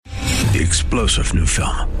The explosive new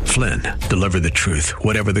film, Flynn, deliver the truth,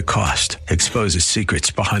 whatever the cost, exposes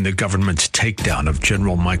secrets behind the government's takedown of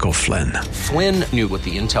General Michael Flynn. Flynn knew what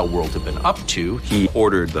the intel world had been up to. He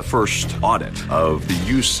ordered the first audit of the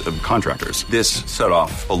use of contractors. This set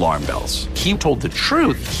off alarm bells. He told the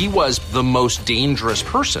truth. He was the most dangerous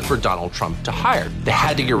person for Donald Trump to hire. They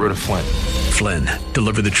had to get rid of Flynn. Flynn,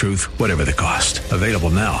 deliver the truth, whatever the cost. Available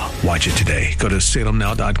now. Watch it today. Go to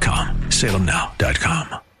salemnow.com.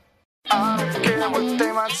 salemnow.com. I don't care what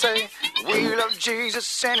they might say. We love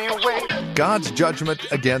Jesus anyway. God's judgment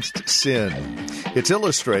against sin. It's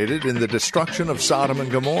illustrated in the destruction of Sodom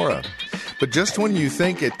and Gomorrah. But just when you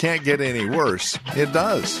think it can't get any worse, it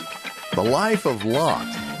does. The life of Lot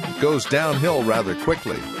goes downhill rather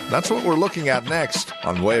quickly. That's what we're looking at next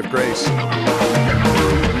on Way of Grace. Ain't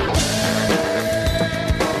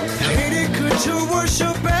it good to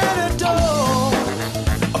worship and adore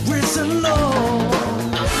a risen Lord?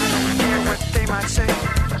 They might say,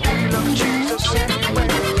 we love Jesus anyway.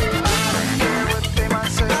 I don't care what they might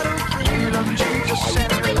say, we love Jesus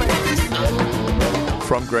anyway.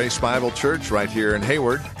 From Grace Bible Church right here in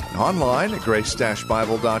Hayward, online at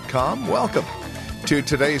grace-bible.com. Welcome to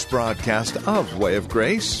today's broadcast of Way of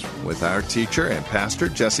Grace with our teacher and pastor,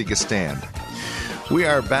 Jesse Gistand. We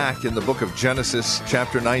are back in the book of Genesis,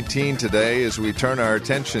 chapter 19 today as we turn our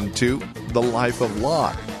attention to the life of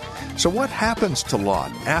Lot. So what happens to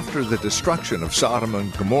Lot after the destruction of Sodom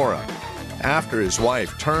and Gomorrah? After his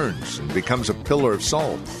wife turns and becomes a pillar of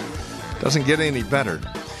salt? Doesn't get any better.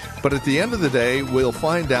 But at the end of the day, we'll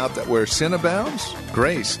find out that where sin abounds,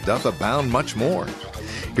 grace doth abound much more.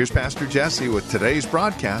 Here's Pastor Jesse with today's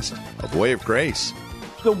broadcast of Way of Grace.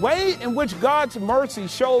 The way in which God's mercy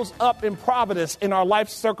shows up in providence in our life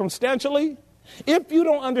circumstantially, if you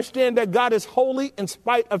don't understand that God is holy in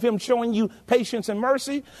spite of him showing you patience and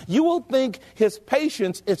mercy, you will think his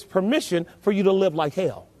patience is permission for you to live like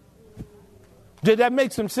hell. Did that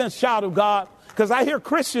make some sense, child of God? Because I hear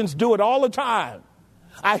Christians do it all the time.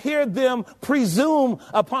 I hear them presume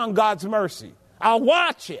upon God's mercy. I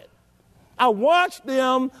watch it. I watch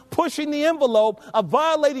them pushing the envelope of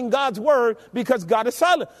violating God's word because God is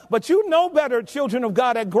silent. But you know better, children of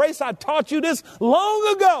God. At Grace, I taught you this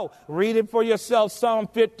long ago. Read it for yourself, Psalm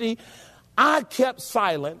 50. I kept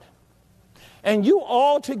silent, and you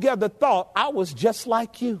altogether thought I was just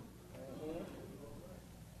like you.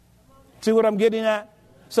 See what I'm getting at?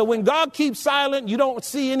 So when God keeps silent, you don't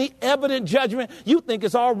see any evident judgment. You think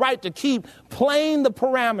it's all right to keep playing the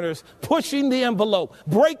parameters, pushing the envelope,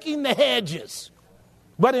 breaking the hedges.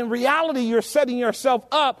 But in reality, you're setting yourself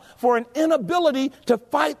up for an inability to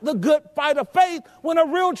fight the good fight of faith when a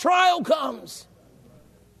real trial comes.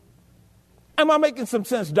 Am I making some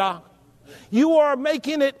sense, Doc? You are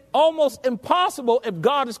making it almost impossible if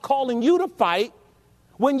God is calling you to fight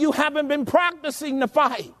when you haven't been practicing to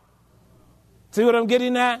fight. See what I'm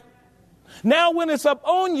getting at? Now when it's up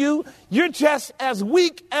on you, you're just as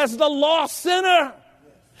weak as the lost sinner.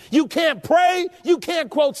 You can't pray. You can't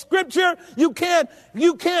quote scripture. You can't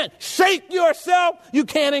shake yourself. You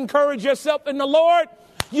can't encourage yourself in the Lord.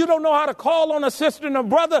 You don't know how to call on a sister and a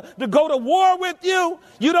brother to go to war with you.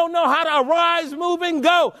 You don't know how to arise, move, and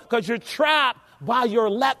go because you're trapped by your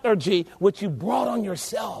lethargy, which you brought on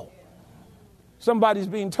yourself. Somebody's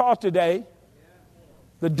being taught today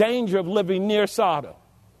the danger of living near Sodom.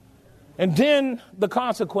 And then the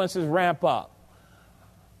consequences ramp up.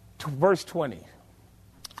 Verse 21.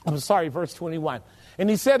 And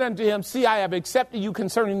he said unto him, see, I have accepted you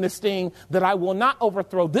concerning this thing, that I will not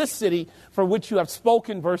overthrow this city for which you have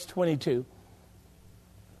spoken. Verse 22.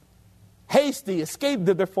 Haste thee, escape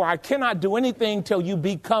thither, for I cannot do anything till you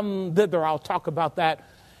be come thither. I'll talk about that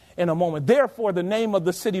in a moment. Therefore, the name of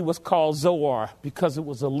the city was called Zoar, because it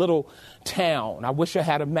was a little town. I wish I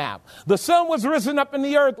had a map. The sun was risen up in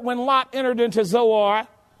the earth when Lot entered into Zoar,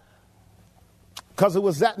 because it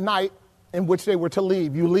was that night in which they were to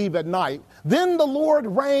leave. You leave at night. Then the Lord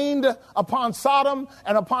rained upon Sodom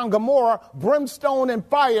and upon Gomorrah brimstone and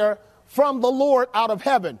fire from the Lord out of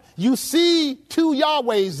heaven. You see two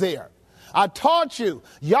Yahwehs there. I taught you,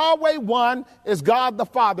 Yahweh one is God the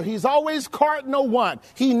Father. He's always cardinal one.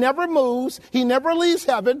 He never moves. He never leaves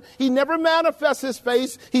heaven. He never manifests his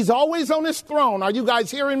face. He's always on his throne. Are you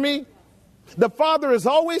guys hearing me? The Father is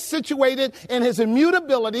always situated in his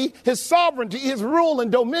immutability, his sovereignty, his rule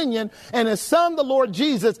and dominion, and his Son, the Lord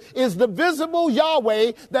Jesus, is the visible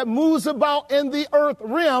Yahweh that moves about in the earth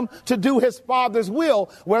realm to do his Father's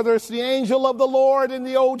will, whether it's the angel of the Lord in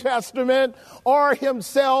the Old Testament or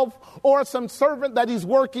himself or some servant that he's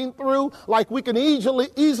working through, like we can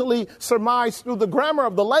easily surmise through the grammar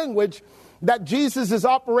of the language. that Jesus is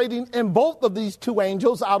operating in both of these two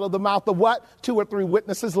angels out of the mouth of what? 2 or 3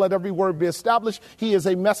 witnesses, let every word be established. He is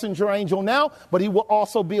a messenger angel now, but he will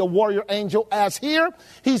also be a warrior angel as here.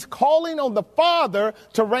 He's calling on the Father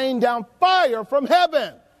to rain down fire from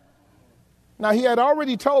heaven. Now, he had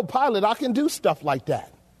already told Pilate, I can do stuff like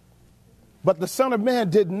that. But the Son of Man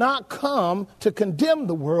did not come to condemn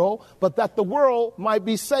the world, but that the world might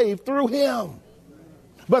be saved through him.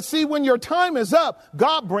 But see, when your time is up,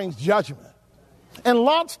 God brings judgment. And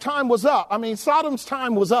Lot's time was up. Sodom's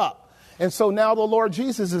time was up. And so now the Lord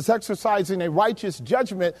Jesus is exercising a righteous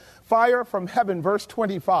judgment, fire from heaven, verse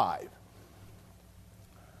 25.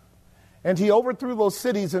 And he overthrew those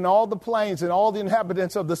cities and all the plains and all the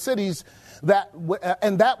inhabitants of the cities that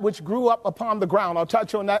which grew up upon the ground. I'll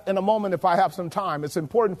touch on that in a moment if I have some time. It's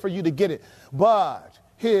important for you to get it. But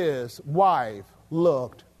his wife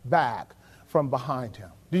looked back from behind him.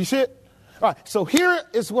 Do you see it? All right, so here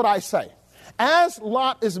is what I say. As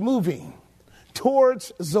Lot is moving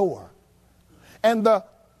towards Zoar, and the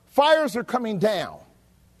fires are coming down,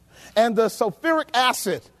 and the sulfuric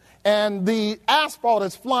acid and the asphalt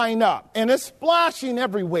is flying up, and it's splashing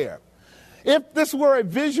everywhere. If this were a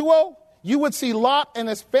visual, you would see Lot and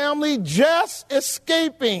his family just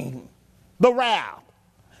escaping the wrath.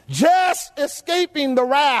 Just escaping the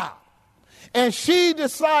wrath. And she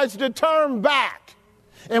decides to turn back.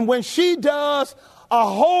 And when she does, a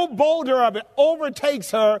whole boulder of it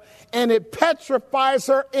overtakes her and it petrifies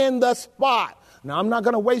her in the spot. Now, I'm not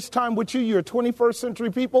going to waste time with you. You're 21st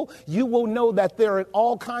century people. You will know that there are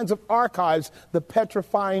all kinds of archives, the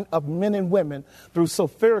petrifying of men and women through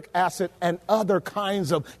sulfuric acid and other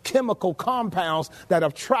kinds of chemical compounds that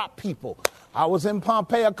have trapped people. I was in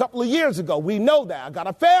Pompeii a couple of years ago. We know that. I got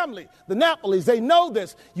a family, the Napolis. They know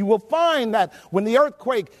this. You will find that when the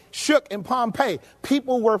earthquake shook in Pompeii,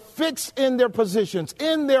 people were fixed in their positions,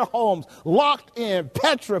 in their homes, locked in,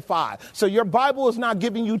 petrified. So your Bible is not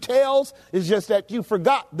giving you tales. It's just that you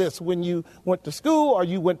forgot this when you went to school or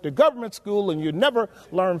you went to government school and you never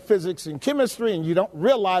learned physics and chemistry and you don't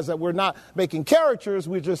realize that we're not making caricatures.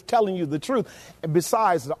 We're just telling you the truth. And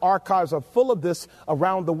besides, the archives are full of this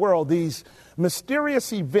around the world, these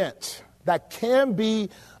mysterious events that can be,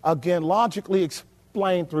 again, logically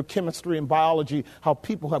explained through chemistry and biology, how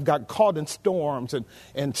people have got caught in storms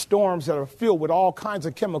and storms that are filled with all kinds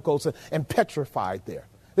of chemicals and petrified there.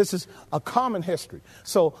 This is a common history.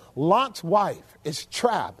 So Lot's wife is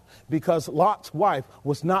trapped because Lot's wife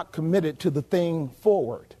was not committed to the thing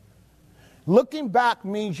forward. Looking back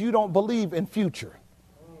means you don't believe in future.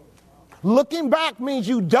 Looking back means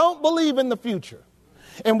you don't believe in the future.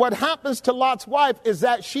 And what happens to Lot's wife is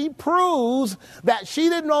that she proves that she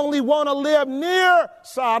didn't only want to live near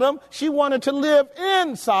Sodom, she wanted to live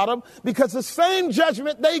in Sodom, because the same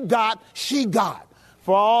judgment they got, she got.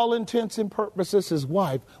 For all intents and purposes, his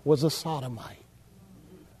wife was a sodomite.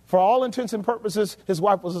 For all intents and purposes, his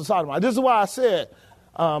wife was a sodomite. This is why I said,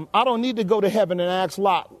 I don't need to go to heaven and ask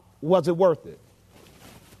Lot, was it worth it?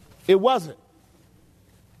 It wasn't.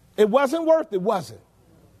 It wasn't worth it, was it?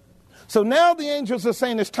 So now the angels are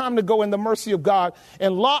saying it's time to go in the mercy of God,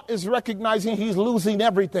 and Lot is recognizing he's losing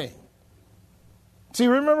everything. See,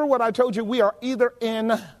 remember what I told you? We are either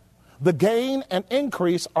in the gain and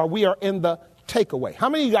increase, or we are in the takeaway. How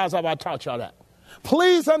many of you guys have I taught y'all that?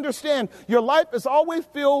 Please understand, your life is always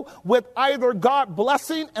filled with either God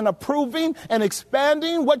blessing and approving and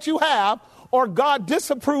expanding what you have, or God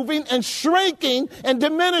disapproving and shrinking and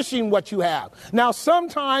diminishing what you have. Now,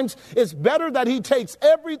 sometimes it's better that he takes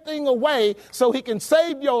everything away so he can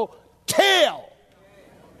save your tail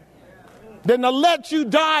than to let you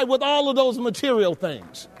die with all of those material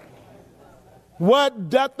things. What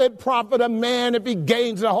doth it profit a man if he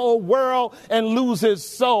gains the whole world and lose his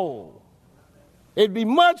soul? It'd be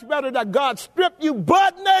much better that God strip you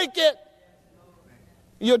butt naked.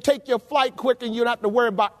 You'll take your flight quick and you don't have to worry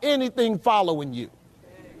about anything following you.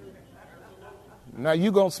 Now,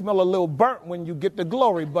 you're going to smell a little burnt when you get to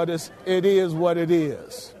glory, but it is what it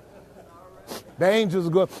is. The angels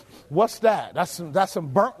go, what's that? That's some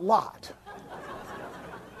burnt Lot.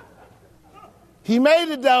 He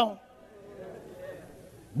made it, though.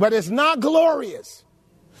 But it's not glorious,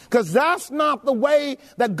 because that's not the way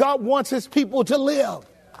that God wants his people to live.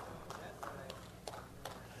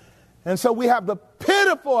 And so we have the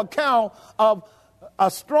pitiful account of a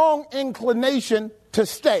strong inclination to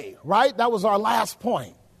stay, right? That was our last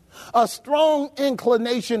point. A strong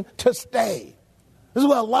inclination to stay. This is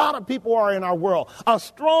what a lot of people are in our world. A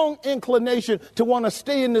strong inclination to want to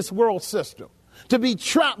stay in this world system, to be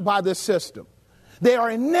trapped by this system. They are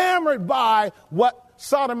enamored by what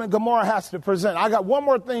Sodom and Gomorrah has to present. I got one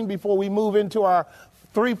more thing before we move into our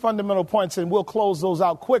 3 fundamental points, and we'll close those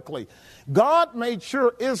out quickly. God made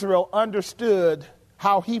sure Israel understood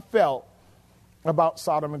how he felt about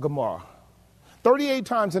Sodom and Gomorrah. 38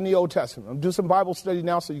 times in the Old Testament. I'll do some Bible study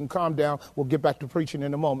now so you can calm down. We'll get back to preaching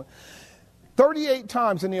in a moment. 38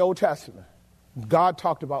 times in the Old Testament, God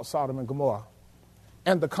talked about Sodom and Gomorrah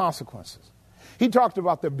and the consequences. He talked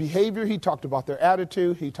about their behavior. He talked about their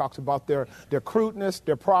attitude. He talks about their crudeness,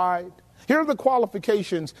 their pride. Here are the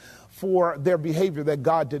qualifications for their behavior that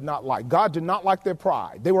God did not like. God did not like their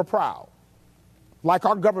pride. They were proud, like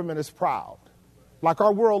our government is proud, like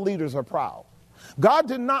our world leaders are proud. God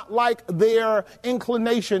did not like their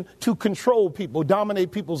inclination to control people,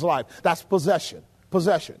 dominate people's life. That's possession.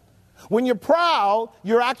 When you're proud,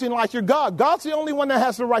 you're acting like you're God. God's the only one that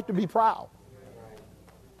has the right to be proud.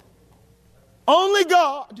 Only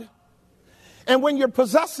God. And when you're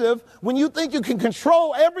possessive, when you think you can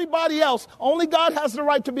control everybody else, only God has the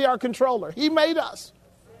right to be our controller. He made us.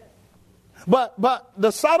 But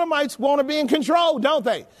the Sodomites want to be in control, don't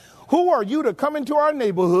they? Who are you to come into our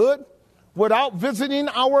neighborhood without visiting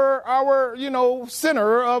our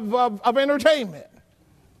center of entertainment?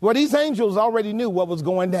 Well, these angels already knew what was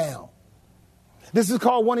going down. This is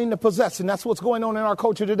called wanting to possess, and that's what's going on in our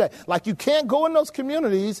culture today. Like, you can't go in those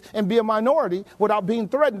communities and be a minority without being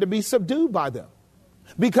threatened to be subdued by them,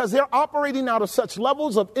 because they're operating out of such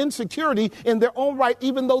levels of insecurity in their own right,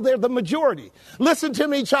 even though they're the majority. Listen to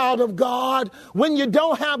me, child of God. When you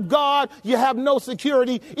don't have God, you have no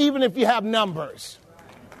security, even if you have numbers.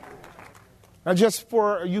 Now, just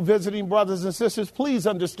for you visiting brothers and sisters, please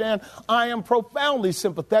understand, I am profoundly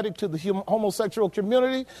sympathetic to the homosexual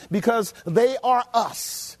community, because they are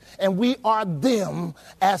us and we are them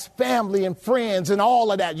as family and friends and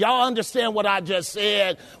all of that. Y'all understand what I just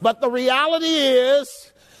said? But the reality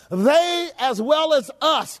is, they as well as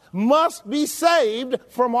us must be saved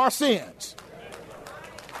from our sins.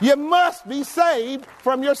 You must be saved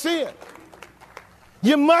from your sin.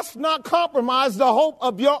 You must not compromise the hope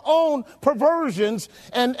of your own perversions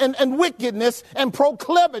and wickedness and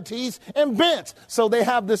proclivities and bents. So they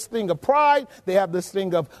have this thing of pride. They have this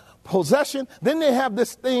thing of possession. Then they have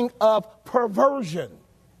this thing of perversion.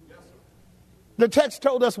 The text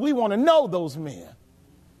told us we want to know those men.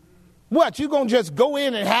 What, you going to just go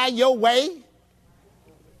in and have your way?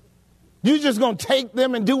 You just going to take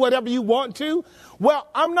them and do whatever you want to? Well,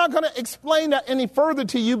 I'm not going to explain that any further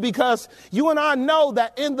to you, because you and I know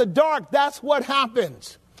that in the dark, that's what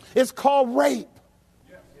happens. It's called rape.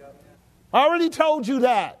 I already told you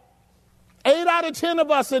that. 8 out of 10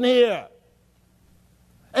 of us in here,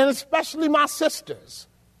 and especially my sisters.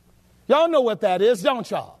 Y'all know what that is, don't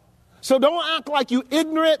y'all? So don't act like you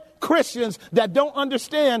ignorant Christians that don't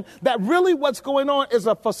understand that really what's going on is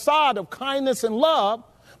a facade of kindness and love.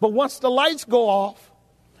 But once the lights go off,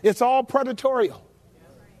 it's all predatorial.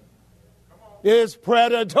 It's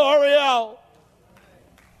predatorial.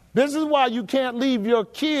 This is why you can't leave your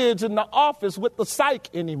kids in the office with the psych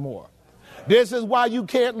anymore. This is why you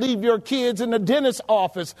can't leave your kids in the dentist's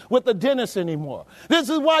office with the dentist anymore. This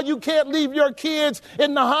is why you can't leave your kids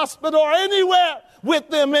in the hospital or anywhere with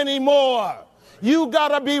them anymore. You got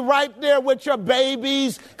to be right there with your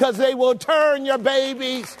babies, because they will turn your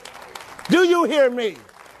babies. Do you hear me?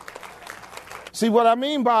 See, what I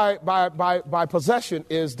mean by possession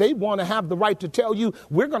is they want to have the right to tell you,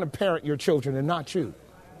 we're going to parent your children and not you.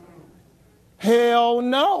 Hell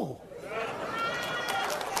no.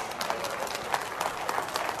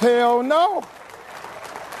 Hell no.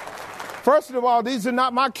 First of all, these are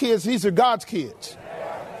not my kids. These are God's kids.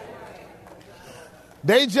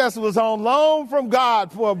 They just was on loan from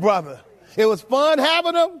God for a brother. It was fun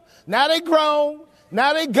having them. Now they grown.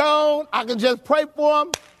 Now they gone. I can just pray for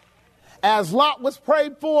them as Lot was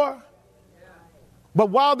prayed for. But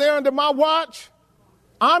while they're under my watch,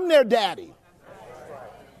 I'm their daddy.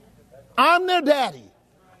 I'm their daddy.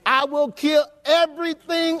 I will kill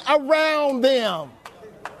everything around them.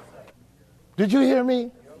 Did you hear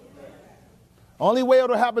me? Only way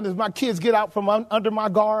it'll happen is my kids get out from under my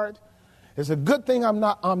guard. It's a good thing I'm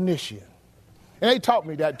not omniscient. And they taught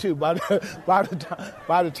me that too. By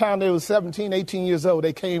the time they were 17, 18 years old,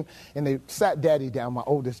 they came and they sat daddy down, my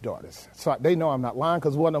oldest daughters. So they know I'm not lying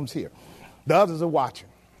because one of them's here. The others are watching.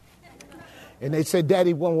 And they said,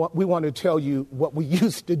 Daddy, we want to tell you what we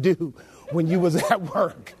used to do when you was at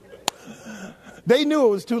work. They knew it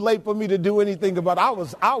was too late for me to do anything about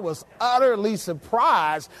it. I was utterly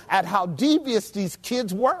surprised at how devious these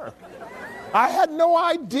kids were. I had no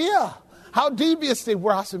idea how devious they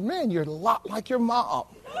were. I said, man, you're a lot like your mom.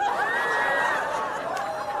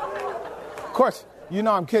 Of course, you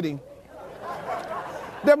know I'm kidding.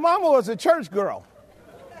 Their mama was a church girl.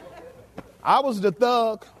 I was the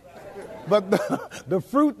thug, but the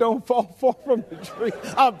fruit don't fall from the tree,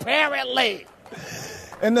 apparently.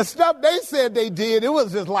 And the stuff they said they did, it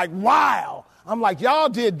was just like, wow. I'm like, y'all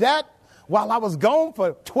did that while I was gone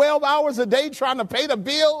for 12 hours a day trying to pay the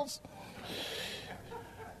bills?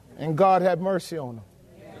 And God had mercy on them.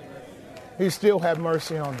 He still had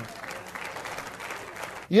mercy on them.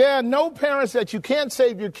 Yeah, no parents that you can't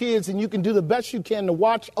save your kids and you can do the best you can to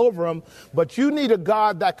watch over them, but you need a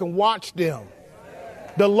God that can watch them.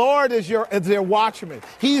 The Lord is their watchman.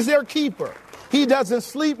 He's their keeper. He doesn't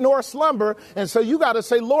sleep nor slumber. And so you got to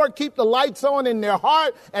say, Lord, keep the lights on in their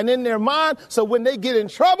heart and in their mind. So when they get in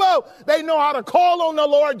trouble, they know how to call on the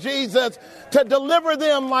Lord Jesus to deliver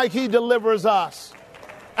them like he delivers us.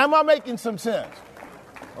 Am I making some sense?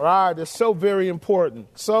 All right. It's so very important.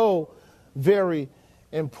 So very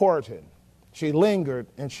important. She lingered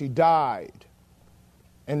and she died.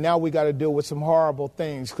 And now we got to deal with some horrible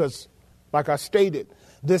things because, like I stated,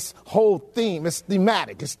 this whole theme is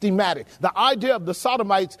thematic. It's thematic. The idea of the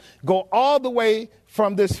Sodomites go all the way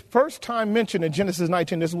from this first time mentioned in Genesis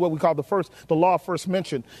 19. This is what we call the law of first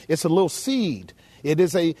mention. It's a little seed. It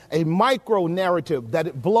is a micro narrative that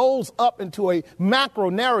it blows up into a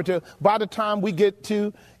macro narrative by the time we get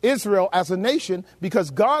to Israel as a nation,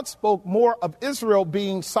 because God spoke more of Israel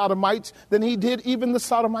being Sodomites than he did even the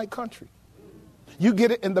Sodomite country. You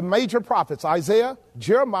get it in the major prophets, Isaiah,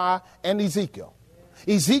 Jeremiah, and Ezekiel.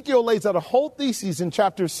 Ezekiel lays out a whole thesis in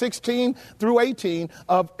chapters 16 through 18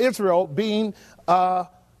 of Israel being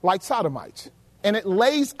like Sodomites. And it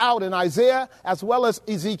lays out in Isaiah as well as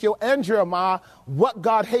Ezekiel and Jeremiah what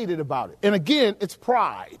God hated about it. And again, it's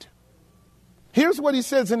pride. Here's what he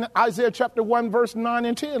says in Isaiah chapter 1, verse 9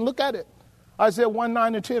 and 10. Look at it. Isaiah 1,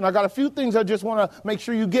 9 and 10. I got a few things I just want to make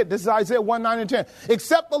sure you get. This is Isaiah 1, 9 and 10.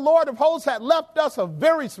 Except the Lord of hosts had left us a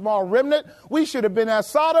very small remnant. We should have been as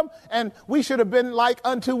Sodom, and we should have been like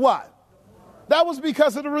unto what? That was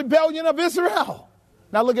because of the rebellion of Israel.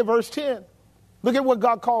 Now look at verse 10. Look at what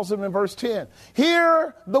God calls them in verse 10.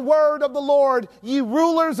 Hear the word of the Lord, ye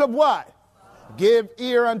rulers of what? Give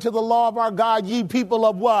ear unto the law of our God, ye people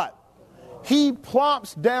of what? He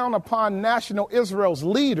plumps down upon national Israel's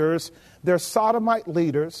leaders, their Sodomite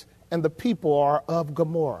leaders, and the people are of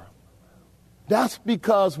Gomorrah. That's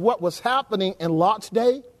because what was happening in Lot's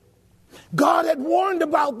day, God had warned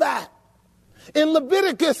about that in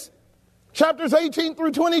Leviticus chapters 18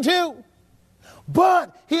 through 22.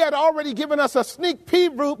 But he had already given us a sneak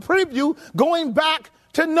preview going back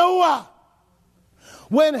to Noah.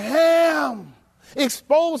 When Ham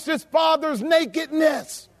exposed his father's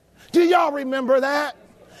nakedness. Do y'all remember that?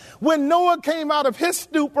 When Noah came out of his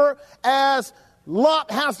stupor, as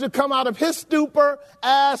Lot has to come out of his stupor,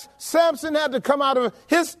 as Samson had to come out of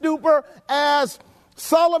his stupor, as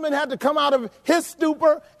Solomon had to come out of his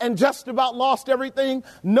stupor and just about lost everything,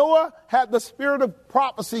 Noah had the spirit of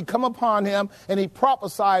prophecy come upon him, and he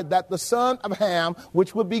prophesied that the son of Ham,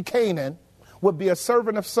 which would be Canaan, would be a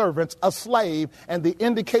servant of servants, a slave, and the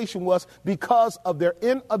indication was because of their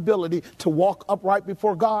inability to walk upright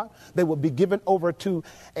before God, they would be given over to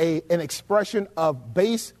an expression of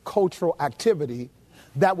base cultural activity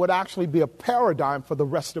that would actually be a paradigm for the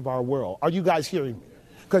rest of our world. Are you guys hearing me?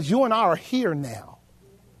 Because you and I are here now.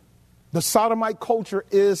 The Sodomite culture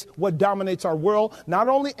is what dominates our world, not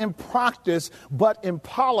only in practice, but in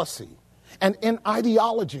policy and in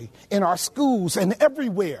ideology, in our schools and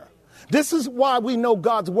everywhere. This is why we know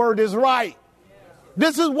God's word is right.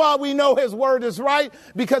 This is why we know his word is right,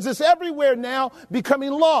 because it's everywhere now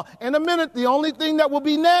becoming law. In a minute, the only thing that will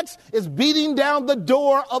be next is beating down the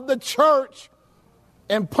door of the church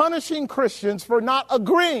and punishing Christians for not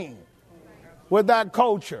agreeing with that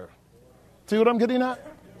culture. See what I'm getting at?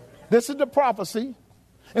 This is the prophecy.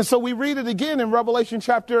 And so we read it again in Revelation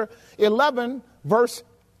chapter 11, verse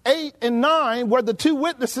 8 and 9, where the two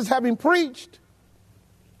witnesses having preached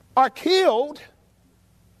are killed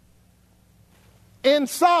in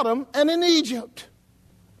Sodom and in Egypt.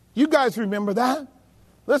 You guys remember that?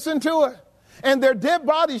 Listen to it. And their dead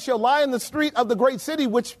bodies shall lie in the street of the great city,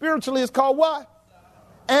 which spiritually is called what?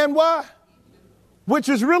 And what? Which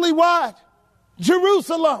is really what?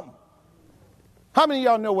 Jerusalem. How many of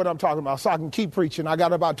y'all know what I'm talking about? So I can keep preaching. I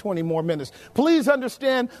got about 20 more minutes. Please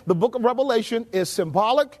understand the book of Revelation is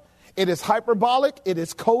symbolic. It is hyperbolic. It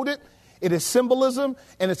is coded. It is symbolism,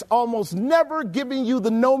 and it's almost never giving you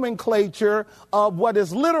the nomenclature of what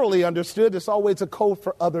is literally understood. It's always a code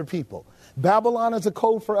for other people. Babylon is a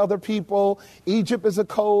code for other people. Egypt is a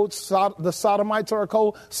code. The Sodomites are a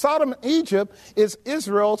code. Sodom and Egypt is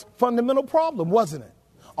Israel's fundamental problem, wasn't it?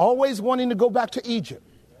 Always wanting to go back to Egypt.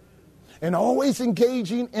 and always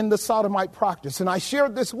engaging in the sodomite practice. And I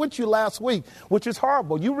shared this with you last week, which is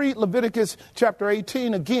horrible. You read Leviticus chapter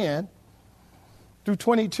 18 again through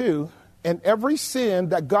 22, and every sin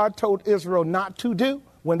that God told Israel not to do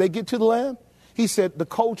when they get to the land, he said the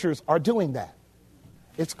cultures are doing that.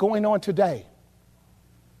 It's going on today.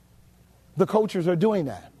 The cultures are doing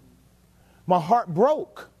that. My heart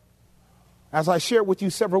broke, as I shared with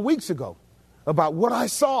you several weeks ago, about what I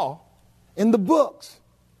saw in the books,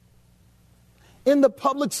 in the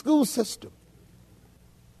public school system.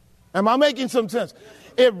 Am I making some sense?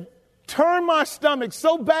 It turned my stomach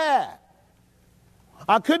so bad,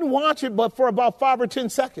 I couldn't watch it but for about 5 or 10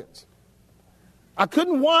 seconds. I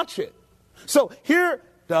couldn't watch it. So here,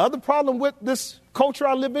 the other problem with this culture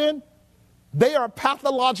I live in, they are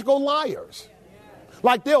pathological liars.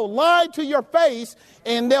 Like they'll lie to your face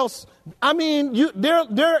and they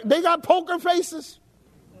got poker faces.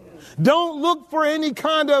 Don't look for any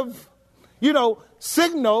kind of,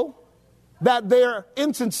 signal that they're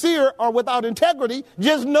insincere or without integrity.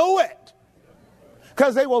 Just know it.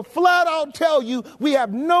 Because they will flat out tell you, we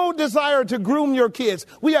have no desire to groom your kids.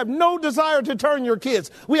 We have no desire to turn your kids.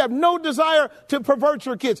 We have no desire to pervert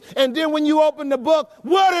your kids. And then when you open the book,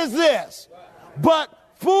 what is this? But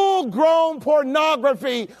full-grown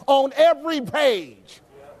pornography on every page.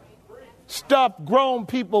 Stuff grown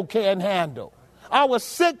people can't handle. I was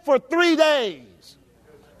sick for 3 days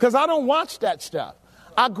because I don't watch that stuff.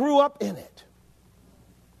 I grew up in it.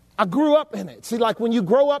 See, like when you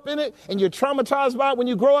grow up in it and you're traumatized by it when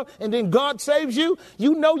you grow up and then God saves you,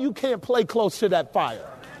 you know you can't play close to that fire.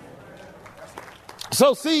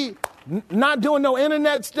 So see, not doing no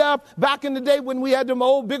internet stuff. Back in the day when we had them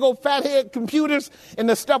big old fathead computers and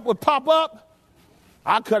the stuff would pop up,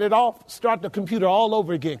 I cut it off, start the computer all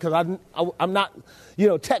over again because I'm not,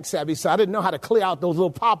 tech savvy, so I didn't know how to clear out those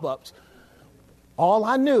little pop-ups. All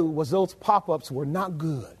I knew was those pop-ups were not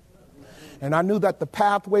good. And I knew that the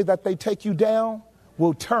pathway that they take you down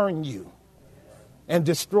will turn you and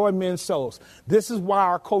destroy men's souls. This is why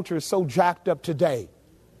our culture is so jacked up today.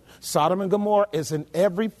 Sodom and Gomorrah is in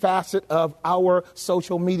every facet of our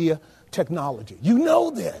social media technology. You know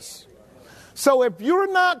this. So if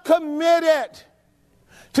you're not committed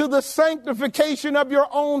to the sanctification of your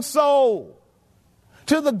own soul,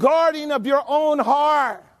 to the guarding of your own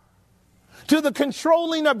heart, to the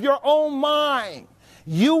controlling of your own mind,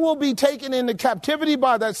 you will be taken into captivity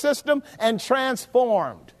by that system and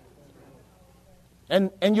transformed.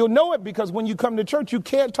 And you'll know it because when you come to church, you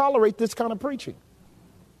can't tolerate this kind of preaching.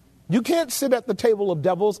 You can't sit at the table of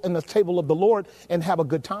devils and the table of the Lord and have a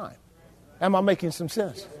good time. Am I making some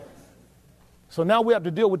sense? So now we have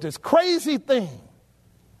to deal with this crazy thing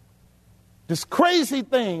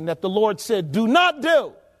that the Lord said, do not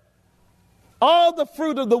do. All the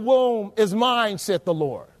fruit of the womb is mine, said the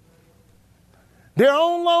Lord. They're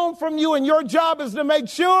on loan from you, and your job is to make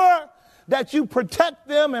sure that you protect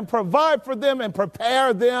them and provide for them and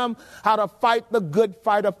prepare them how to fight the good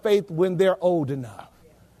fight of faith when they're old enough.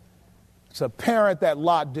 It's apparent that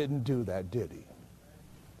Lot didn't do that, did he?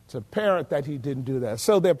 It's apparent that he didn't do that.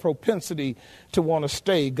 So their propensity to want to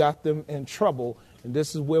stay got them in trouble, and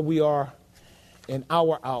this is where we are in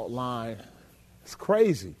our outline. It's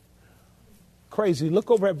crazy. Crazy.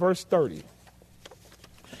 Look over at verse 30.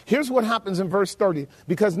 Here's what happens in verse 30,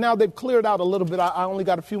 because now they've cleared out a little bit. I only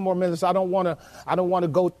got a few more minutes. I don't want to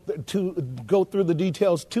go through the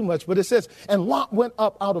details too much, but it says, and Lot went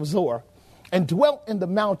up out of Zoar and dwelt in the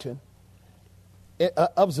mountain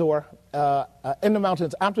of Zoar, in the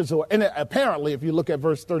mountains after Zoar. And apparently, if you look at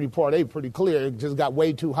verse 30, part A, pretty clear. It just got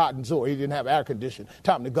way too hot in Zoar. He didn't have air conditioning.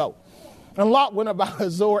 Time to go. And Lot went up out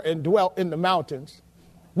of Zoar and dwelt in the mountains,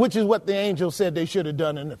 which is what the angel said they should have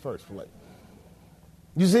done in the first place.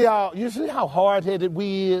 You see how hard-headed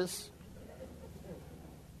we is?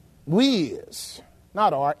 We is,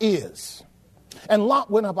 not are, is. And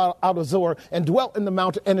Lot went up out of Zoar and dwelt in the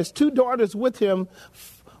mountain, and his 2 daughters with him,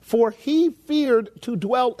 for he feared to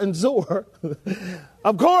dwell in Zoar.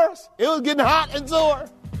 Of course, it was getting hot in Zoar.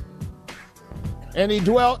 And he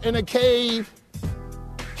dwelt in a cave,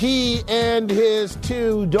 he and his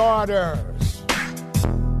 2 daughters.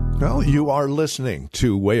 Well, you are listening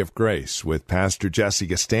to Way of Grace with Pastor Jesse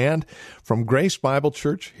Gistand from Grace Bible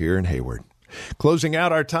Church here in Hayward. Closing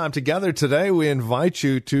out our time together today, we invite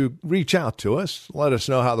you to reach out to us. Let us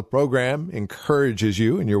know how the program encourages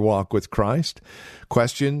you in your walk with Christ.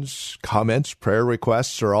 Questions, comments, prayer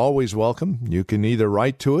requests are always welcome. You can either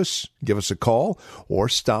write to us, give us a call, or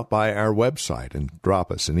stop by our website and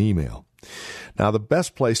drop us an email. Now, the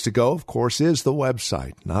best place to go, of course, is the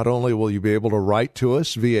website. Not only will you be able to write to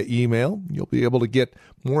us via email, you'll be able to get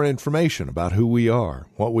more information about who we are,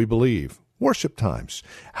 what we believe, worship times,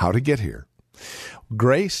 how to get here.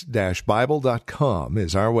 Grace-Bible.com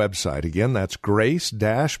is our website. Again, that's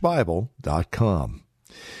Grace-Bible.com.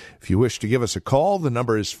 If you wish to give us a call, the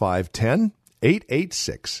number is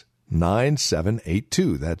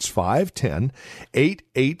 510-886-9782. That's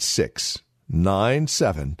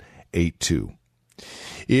 510-886-9782.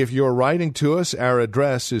 If you're writing to us, our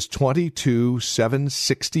address is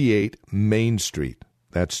 22768 Main Street.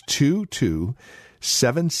 That's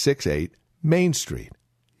 22768 Main Street.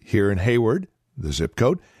 Here in Hayward, the zip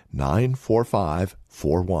code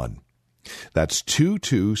 94541. That's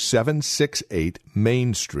 22768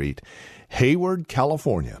 Main Street, Hayward,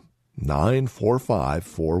 California,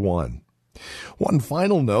 94541. One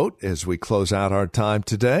final note as we close out our time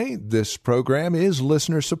today, this program is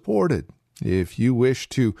listener-supported. If you wish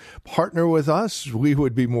to partner with us, we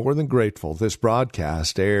would be more than grateful. This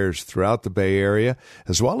broadcast airs throughout the Bay Area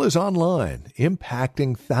as well as online,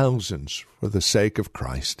 impacting thousands for the sake of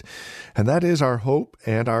Christ. And that is our hope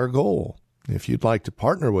and our goal. If you'd like to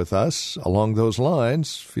partner with us along those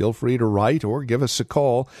lines, feel free to write or give us a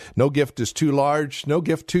call. No gift is too large, no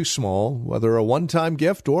gift too small, whether a one-time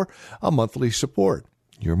gift or a monthly support.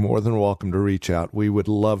 You're more than welcome to reach out. We would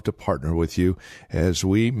love to partner with you as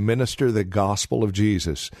we minister the gospel of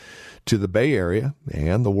Jesus to the Bay Area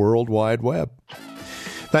and the World Wide Web.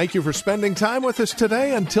 Thank you for spending time with us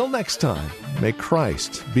today. Until next time, may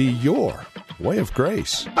Christ be your way of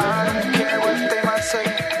grace. I don't care what they might say.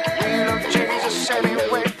 We love Jesus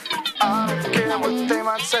anyway. I don't care what they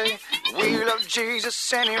might say. We love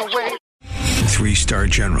Jesus anyway. 3-star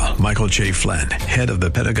General Michael J. Flynn, head of the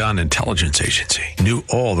Pentagon Intelligence Agency, knew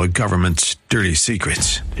all the government's dirty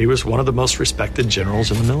secrets. He was one of the most respected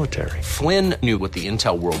generals in the military. Flynn knew what the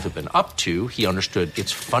intel world had been up to. He understood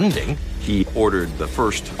its funding. He ordered the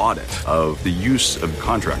first audit of the use of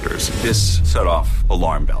contractors. This set off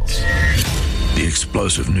alarm bells. The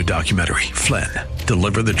explosive new documentary, Flynn,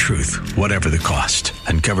 Deliver the Truth, Whatever the Cost,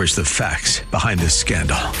 uncovers the facts behind this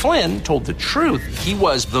scandal. Flynn told the truth. He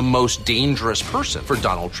was the most dangerous person for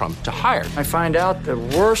Donald Trump to hire. I find out the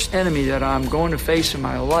worst enemy that I'm going to face in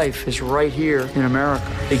my life is right here in America.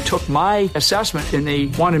 They took my assessment and they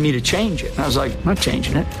wanted me to change it. And I was like, I'm not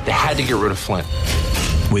changing it. They had to get rid of Flynn.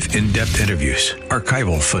 With in-depth interviews,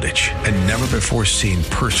 archival footage, and never-before-seen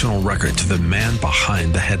personal records of the man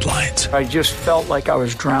behind the headlines. I just felt like I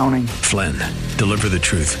was drowning. Flynn, Deliver the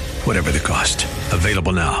Truth, Whatever the Cost.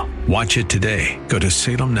 Available now. Watch it today. Go to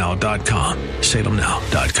salemnow.com.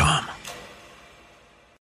 salemnow.com.